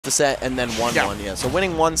a set and then won one. Yeah, so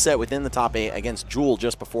winning one set within the top 8 against Jewel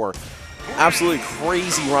just before. Absolutely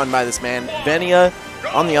crazy run by this man. Venia,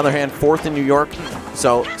 on the other hand, 4th in New York.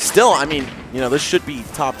 So still, I mean, you know, this should be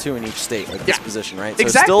top 2 in each state at this position, right? So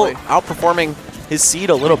exactly. Still outperforming his seed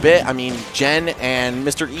a little bit. I mean, Jen and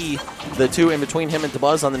Mr. E, the two in between him and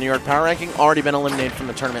Dabuz on the New York Power Ranking, already been eliminated from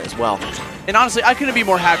the tournament as well. And honestly, I couldn't be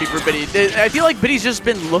more happy for Biddy. I feel like Biddy's just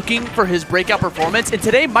been looking for his breakout performance, and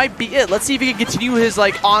today might be it. Let's see if he can continue his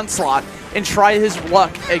onslaught and try his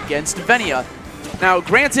luck against Venia. Now,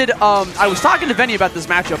 granted, I was talking to Venia about this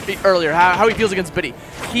matchup earlier, how he feels against Biddy.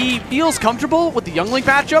 He feels comfortable with the Young Link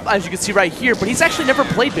matchup, as you can see right here, but he's actually never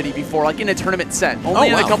played Biddy before, like in a tournament set, only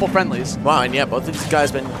in a couple friendlies. Wow, and yeah, both of these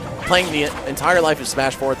guys been playing the entire life of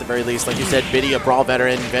Smash 4 at the very least. Like you said, Biddy, a Brawl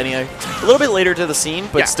veteran, Venia, a little bit later to the scene,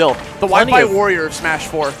 but still. The Wi-Fi warrior of Smash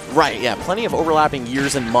 4. Right, yeah, plenty of overlapping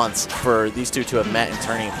years and months for these two to have met in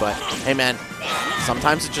tourney, but hey man,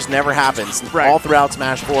 sometimes it just never happens. All throughout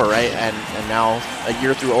Smash 4, right? And now a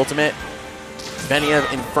year through Ultimate. Venia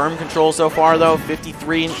in firm control so far, though.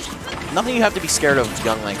 53. Nothing you have to be scared of with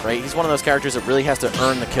Young Link, right? He's one of those characters that really has to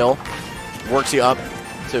earn the kill. Works you up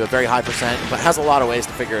to a very high percent, but has a lot of ways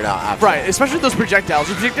to figure it out after. Right, especially those projectiles.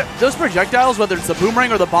 Those projectiles, whether it's the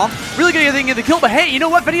boomerang or the bomb, really good at getting the kill. But hey, you know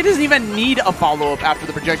what? Venia doesn't even need a follow-up after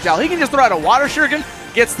the projectile. He can just throw out a water shuriken,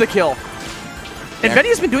 gets the kill. And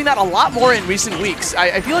Venia's been doing that a lot more in recent weeks.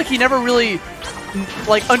 I feel like he never really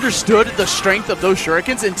understood the strength of those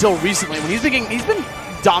shurikens until recently, when he's been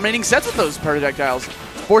dominating sets with those projectiles,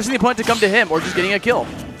 forcing the opponent to come to him or just getting a kill.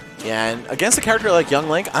 Yeah, and against a character like Young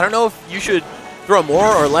Link, I don't know if you should throw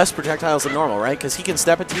more or less projectiles than normal, right? Because he can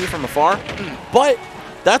step it to you from afar, but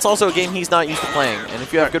that's also a game he's not used to playing. And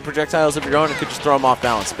if you have good projectiles of your own, it could just throw him off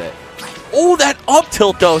balance a bit. Oh, that up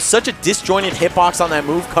tilt, though. Such a disjointed hitbox on that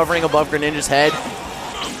move, covering above Greninja's head.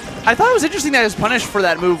 I thought it was interesting that his punish for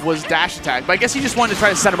that move was dash attack, but I guess he just wanted to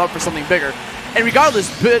try to set him up for something bigger. And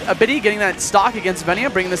regardless, Biddy getting that stock against Venia,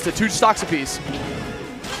 bringing this to 2 stocks apiece.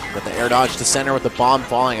 Got the air dodge to center with the bomb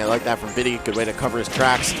falling. I like that from Biddy. Good way to cover his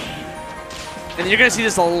tracks. And you're going to see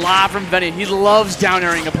this a lot from Venia. He loves down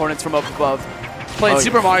airing opponents from up above. Playing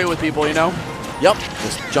Super Mario with people, you know? Yep,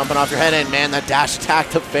 just jumping off your head, and man, that dash attack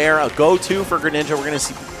to fair, a go-to for Greninja. We're going to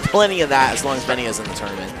see plenty of that as long as Venia is in the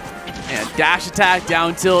tournament. And dash attack,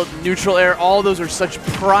 down tilt, neutral air, all those are such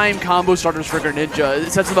prime combo starters for Greninja.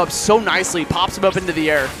 It sets him up so nicely, pops him up into the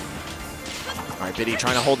air. All right, Biddy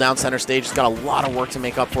trying to hold down center stage. He's got a lot of work to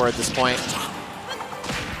make up for at this point.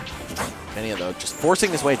 Venia, though, just forcing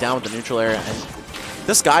his way down with the neutral air. And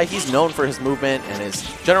this guy, he's known for his movement and his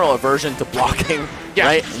general aversion to blocking,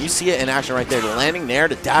 right? And you see it in action right there. The landing there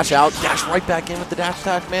to dash out, dash right back in with the dash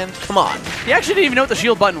attack, man. Come on. He actually didn't even know what the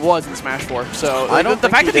shield button was in Smash 4. So the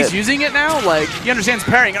fact that he's using it now, he understands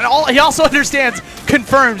parrying. And he also understands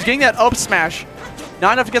confirms, getting that up smash.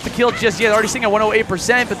 Not enough to get the kill just yet. Already sitting at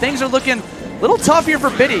 108%, but things are looking a little tough here for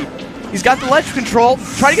Biddy. He's got the ledge control.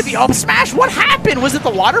 Try to get the up smash. What happened? Was it the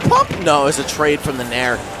water pump? No, it was a trade from the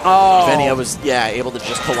Nair. Oh. Venia was, able to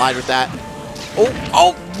just collide with that.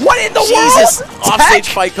 Oh, what in the Jesus. world? Offstage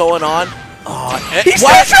fight going on. He still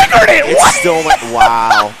triggered it. It still went,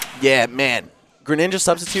 wow. Yeah, man. Greninja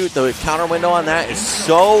substitute, the counter window on that is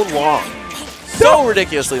so long. So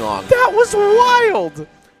ridiculously long. That was wild.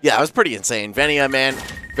 Yeah, it was pretty insane. Venia, man,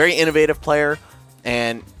 very innovative player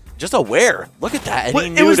and just aware. Look at that. And he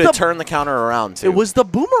knew to turn the counter around, too. It was the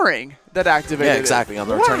boomerang that activated it. Yeah, exactly, on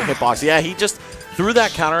the return hitbox. Yeah, he just threw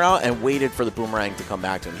that counter out and waited for the boomerang to come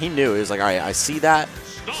back to him. He knew. He was like, all right, I see that.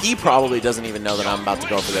 He probably doesn't even know that I'm about to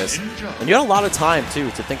go for this. And you had a lot of time,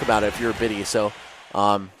 too, to think about it if you're a Biddy. So,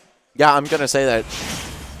 yeah, I'm going to say that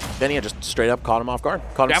Venia just straight up caught him off guard.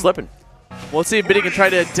 Caught him slipping. Well, let's see if Biddy can try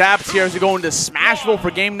to adapt here as we go into Smashville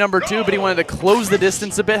for game number 2. Biddy wanted to close the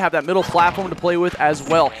distance a bit, have that middle platform to play with as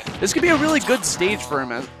well. This could be a really good stage for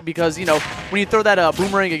him because, you know, when you throw that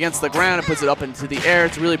boomerang against the ground, it puts it up into the air.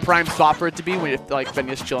 It's a really prime spot for it to be when you're,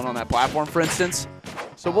 Venia's chilling on that platform, for instance.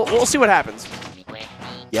 So we'll see what happens.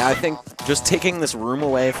 Yeah, I think just taking this room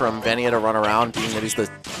away from Venia to run around, being that he's the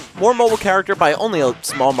more mobile character by only a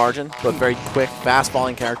small margin, but very quick,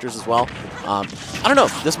 fast-falling characters as well. I don't know.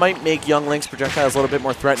 This might make Young Link's projectiles a little bit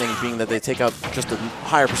more threatening, being that they take up just a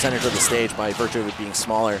higher percentage of the stage by virtue of it being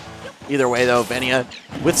smaller. Either way, though, Venia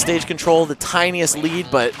with stage control, the tiniest lead,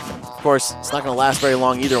 but of course, it's not going to last very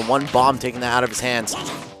long either. One bomb taking that out of his hands.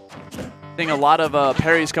 Seeing a lot of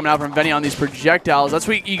parries coming out from Venia on these projectiles. That's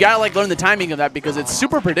what you gotta learn the timing of that because it's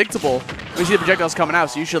super predictable when you see the projectiles coming out.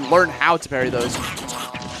 So you should learn how to parry those.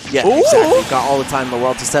 Yeah, exactly. Got all the time in the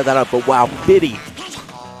world to set that up. But wow, Biddy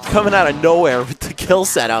coming out of nowhere with the kill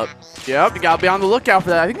setup. Yep, you gotta be on the lookout for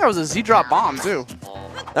that. I think that was a Z-drop bomb too.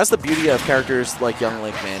 That's the beauty of characters like Young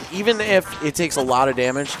Link, man. Even if it takes a lot of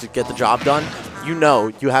damage to get the job done, you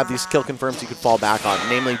know you have these kill confirms you could fall back on,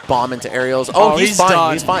 namely bomb into aerials. Oh, he's fine.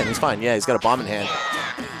 Done. He's fine. He's fine. Yeah, he's got a bomb in hand.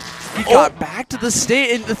 He got back to the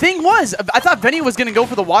stage. And the thing was, I thought Venia was going to go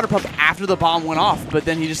for the water pump after the bomb went off, but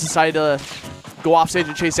then he just decided to go off stage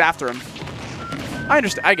and chase after him. I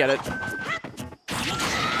understand. I get it.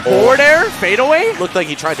 Forward air, fadeaway. Looked like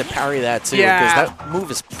he tried to parry that too, because Yeah. that move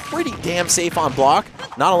is pretty damn safe on block.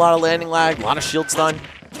 Not a lot of landing lag, a lot of shield stun,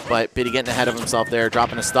 but Biddy getting ahead of himself there,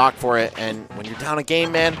 dropping a stock for it. And when you're down a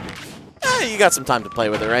game, man, you got some time to play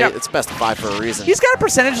with it, right? Yep. It's best of 5 for a reason. He's got a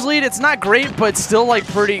percentage lead. It's not great, but still like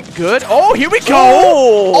pretty good. Oh, here we go.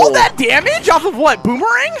 Oh! All that damage off of what?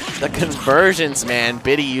 Boomerang? The conversions, man.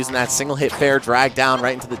 Biddy using that single hit fair drag down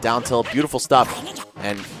right into the down tilt. Beautiful stuff.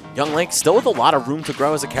 And Young Link still with a lot of room to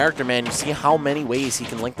grow as a character, man. You see how many ways he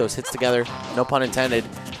can link those hits together, no pun intended,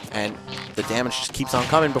 and the damage just keeps on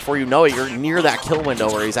coming. Before you know it, you're near that kill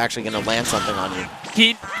window where he's actually going to land something on you.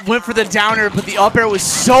 He went for the down air, but the up air was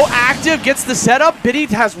so active, gets the setup. Biddy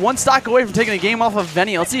has one stock away from taking the game off of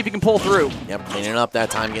Venia. Let's see if he can pull through. Yep, cleaning up that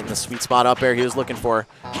time, getting the sweet spot up air he was looking for.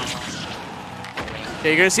 Yeah,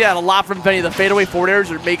 you're going to see that a lot from Venia. The fadeaway forward airs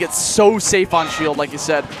would make it so safe on shield, like you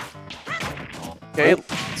said. Okay. Oh,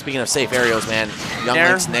 speaking of safe aerials, man, Young Nair.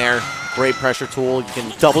 Link's Nair, great pressure tool. You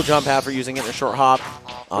can double jump after using it in a short hop.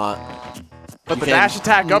 But the dash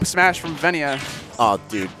attack up smash from Venia. Oh,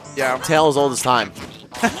 dude. Yeah. Tale as old as time.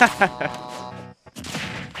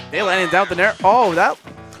 They landed down with the Nair. Oh, that...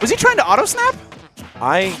 Was he trying to auto snap?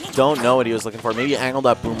 I don't know what he was looking for. Maybe he angled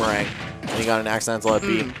that boomerang and he got an accidental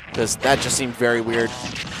FB, because that just seemed very weird.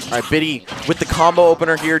 All right, Biddy with the combo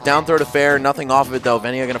opener here, down throw to fair, nothing off of it though.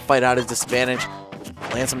 Venia going to fight out his disadvantage,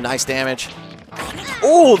 land some nice damage.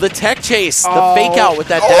 Oh, the tech chase, the fake out with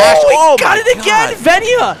that dash. Oh, he got it again.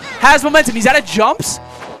 Venia has momentum. He's out of jumps.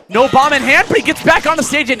 No bomb in hand, but he gets back on the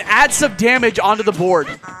stage and adds some damage onto the board.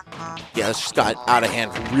 Yeah, this just got out of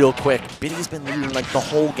hand real quick. Biddy's been leading like the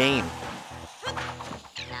whole game.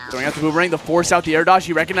 Throwing out the boomerang, the force out the air dodge.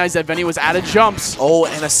 He recognized that Venia was out of jumps. Oh,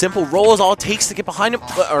 and a simple roll is all it takes to get behind him,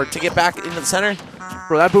 or to get back into the center.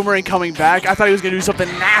 Bro, that boomerang coming back. I thought he was going to do something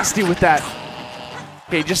nasty with that.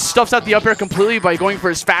 Okay, he just stuffs out the up air completely by going for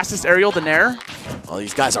his fastest aerial, the Nair. Oh,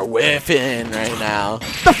 these guys are whiffing right now.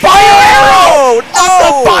 The fire arrow!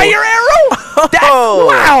 No! The fire arrow?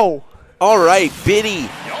 Wow! All right, Biddy.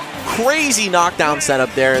 Crazy knockdown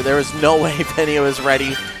setup there. There was no way Venia was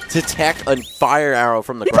ready to tech a fire arrow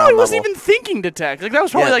from the ground probably level. wasn't even thinking to tech. Like, that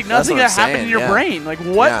was probably like nothing that happened in your brain. Like,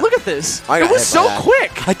 what? Yeah. Look at this. I It got was hit so by that.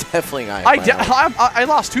 quick. I definitely got hit by that. I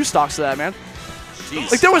lost 2 stocks to that, man.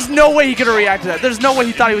 Jeez. Like, there was no way he could have reacted to that. There's no way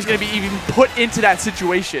he thought he was going to be even put into that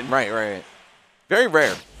situation. Right. Very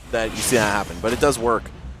rare that you see that happen, but it does work.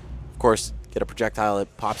 Of course, get a projectile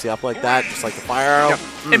that pops you up like that, just like the fire arrow. Yep.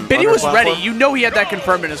 And Biddy under was platform. ready. You know he had that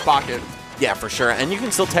confirmed in his pocket. Yeah, for sure. And you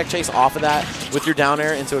can still tech chase off of that with your down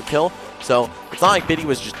air into a kill. So it's not like Biddy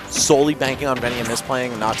was just solely banking on Venia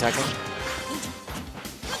misplaying and not teching.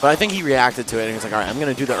 But I think he reacted to it and he was like, all right, I'm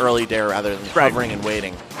going to do the early dare rather than hovering and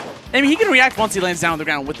waiting. I mean, he can react once he lands down on the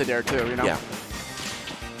ground with the dare, too, you know? Yeah.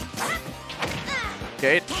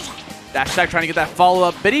 Okay. Dash attack trying to get that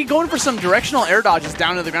follow-up. Biddy going for some directional air dodges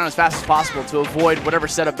down to the ground as fast as possible to avoid whatever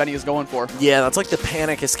setup Benny is going for. Yeah, that's like the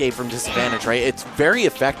panic escape from disadvantage, right? It's very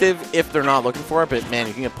effective if they're not looking for it, but man,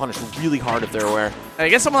 you can get punished really hard if they're aware. And I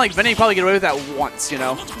guess someone like Benny can probably get away with that once, you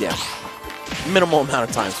know? Yeah. Minimal amount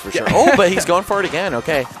of times for sure. Oh, but he's going for it again.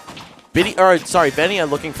 Okay. Venia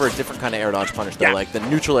looking for a different kind of air dodge punish, though, like the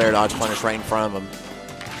neutral air dodge punish right in front of him.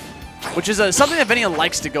 Which is something that Venia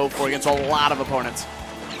likes to go for against a lot of opponents.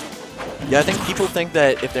 Yeah, I think people think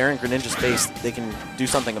that if they're in Greninja's space, they can do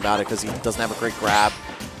something about it because he doesn't have a great grab.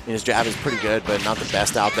 I mean, his jab is pretty good, but not the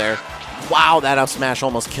best out there. Wow, that up smash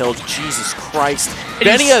almost killed. Jesus Christ.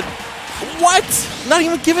 Venia, what? Not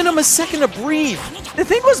even giving him a second to breathe. The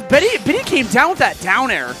thing was, Biddy came down with that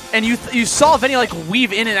down air, and you saw Venia like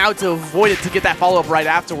weave in and out to avoid it to get that follow-up right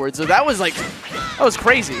afterwards. So that was like, that was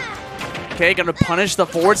crazy. Okay, gonna punish the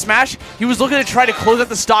forward smash. He was looking to try to close out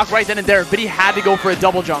the stock right then and there. Biddy had to go for a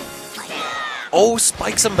double jump. Oh,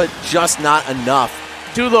 spikes him, but just not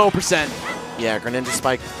enough. Too low percent. Yeah, Greninja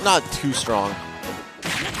spike, not too strong.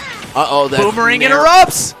 Uh-oh, that Boomerang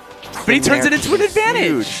interrupts! Biddy turns it into an advantage.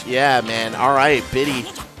 Huge. Yeah, man. All right, Biddy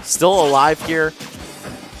still alive here.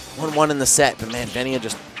 1-1 in the set, but man, Venia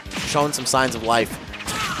just showing some signs of life.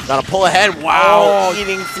 Gotta pull ahead. Wow,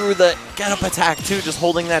 eating through the get-up attack, too, just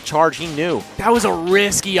holding that charge. He knew. That was a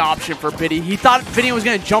risky option for Biddy. He thought Venia was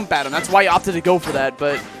going to jump at him. That's why he opted to go for that,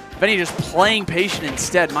 but Venia just playing patient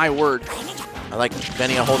instead, my word. I like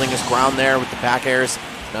Venia holding his ground there with the back airs.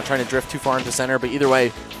 Not trying to drift too far into center, but either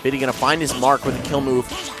way, Biddy going to find his mark with a kill move.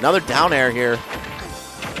 Another down air here.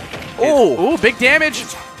 Oh, big damage.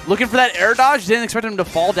 Looking for that air dodge. Didn't expect him to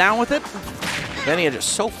fall down with it. Venia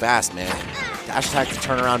just so fast, man. Dash attack to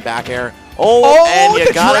turn around back air. Oh, and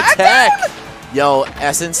you got a tech. Yo,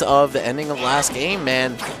 essence of the ending of last game,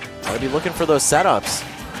 man. Gotta be looking for those setups.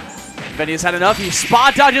 Venia's had enough. He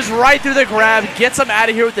spot dodges right through the grab, gets him out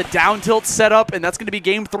of here with the down tilt setup, and that's going to be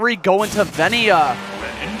game 3 going to Venia.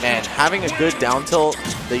 Man, having a good down tilt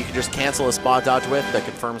that you can just cancel a spot dodge with that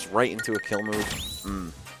confirms right into a kill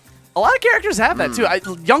move. A lot of characters have that too.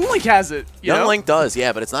 Young Link has it. Young Link does,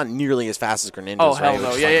 yeah, but it's not nearly as fast as Greninja's. Oh, hell right?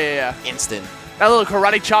 no. Yeah. Instant. That little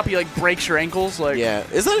karate chop, he like breaks your ankles. Like. Yeah.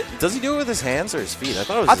 Does he do it with his hands or his feet? I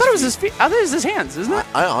thought it was his feet. I thought it was his hands, isn't it?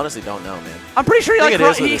 I honestly don't know, man. I'm pretty sure he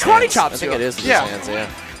karate chops. I think it is with his hands, yeah.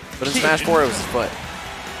 But in Smash 4, it was his foot.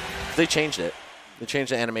 They changed it. They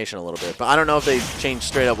changed the animation a little bit. But I don't know if they changed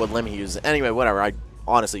straight up what limb he uses. Anyway, whatever. I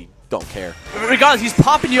honestly don't care. Regardless, he's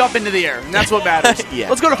popping you up into the air, and that's what matters. Yeah.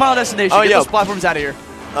 Let's go to Final Destination. Get those platforms out of here.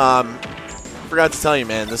 Forgot to tell you,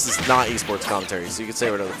 man, this is not esports commentary, so you can say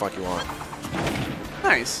whatever the fuck you want.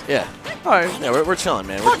 Nice. Yeah. All right. Yeah, we're chilling,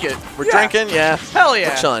 man. Fuck it. We're drinking, yeah. Hell yeah.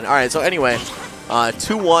 We're chilling. All right, so anyway,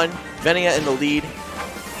 2-1, Venia in the lead.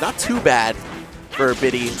 Not too bad for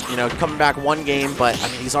Biddy, you know, coming back one game, but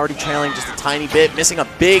I mean, he's already trailing just a tiny bit, missing a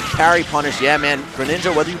big parry punish. Yeah, man,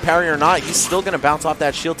 Greninja, whether you parry or not, he's still going to bounce off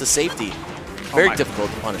that shield to safety. Very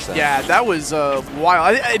difficult to punish that. Yeah, that was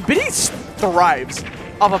wild. Biddy thrives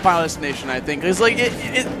off of Final Destination, I think. It's like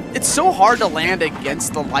it's so hard to land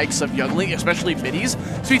against the likes of Young Link, especially Biddy's.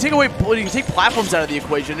 So you take platforms out of the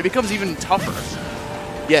equation, it becomes even tougher.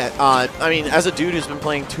 Yeah, I mean, as a dude who's been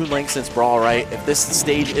playing Toon Link since Brawl, right? If this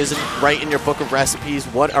stage isn't right in your book of recipes,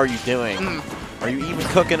 what are you doing? Are you even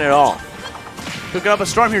cooking at all? Cooking up a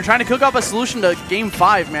storm here, trying to cook up a solution to Game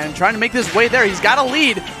 5, man. Trying to make this way there. He's got a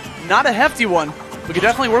lead. Not a hefty one. We could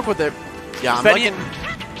definitely work with it. Yeah, I'm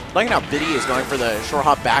liking how Biddy is going for the short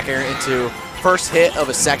hop back air into first hit of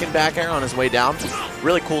a second back air on his way down.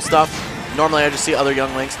 Really cool stuff. Normally I just see other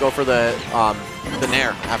Young Links go for the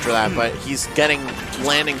Nair after that, but he's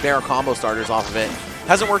landing bear combo starters off of it.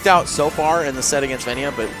 Hasn't worked out so far in the set against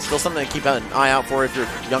Venia, but still something to keep an eye out for if you're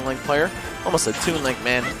a Young Link player. Almost a Toon Link,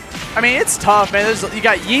 man. I mean, it's tough, man. You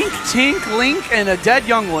got Yink, Tink, Link, and a dead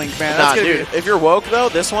Young Link, man. Nah, dude, if you're woke, though,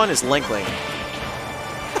 this one is Link Link.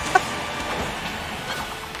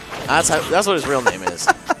 That's what his real name is.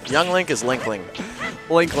 Young Link is Link Link.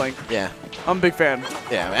 Link Link. Yeah. I'm a big fan.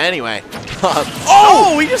 Yeah, anyway.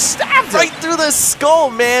 Oh, we just stabbed him. Right through the skull,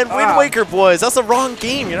 man. Wind Waker, boys. That's the wrong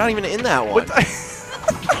game. You're not even in that one.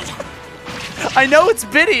 I know it's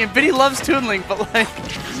Biddy, and Biddy loves Toon Link, but like...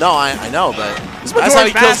 No, I know, but that's how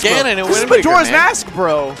he kills Ganon in Wind Waker, Majora's Mask,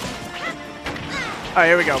 bro. All right,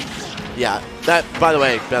 here we go. Yeah, that, by the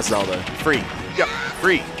way, best Zelda. Free. Yep.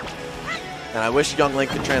 Free. And I wish Young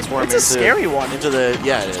Link could transform into a scary one. Into the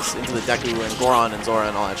Deku and Goron and Zora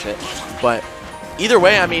and all that shit. But either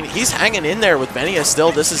way, I mean, he's hanging in there with Venia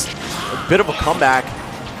still. This is a bit of a comeback.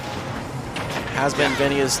 Has been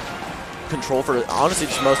Venia's control for honestly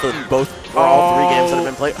just most of all 3 games that have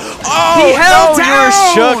been played. Oh, he held down!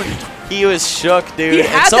 You were shook. He was shook, dude. He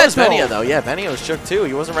had and so that was Venia, though. Yeah, Venia was shook too.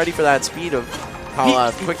 He wasn't ready for that speed of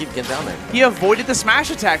how quick he'd get down there. He avoided the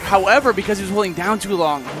smash attack. However, because he was holding down too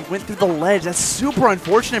long, he went through the ledge. That's super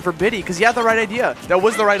unfortunate for Biddy because he had the right idea. That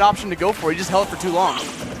was the right option to go for. He just held it for too long.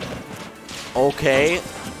 Okay,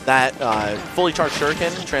 that fully charged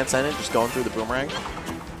shuriken, transcendent, just going through the boomerang.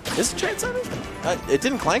 Is it transcendent? It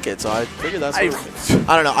didn't clank it, so I figured that's what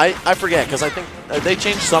I don't know. I forget because I think they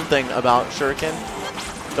changed something about shuriken.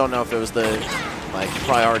 Don't know if it was the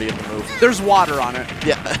priority of the move. There's water on it.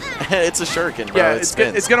 Yeah, it's a shuriken, bro. Yeah,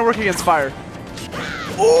 it's gonna work against fire.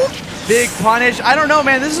 Ooh, big punish. I don't know,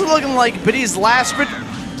 man. This is looking like Biddy's last sprint.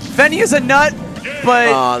 Venia's a nut,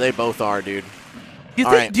 but they both are, dude. Do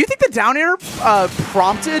you think the down air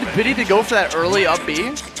prompted Biddy to go for that early up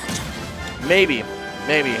B? Maybe,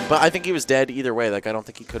 but I think he was dead either way. Like I don't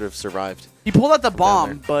think he could have survived. He pulled out the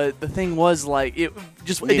bomb, but the thing was like it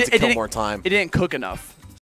didn't kill more time. It didn't cook enough.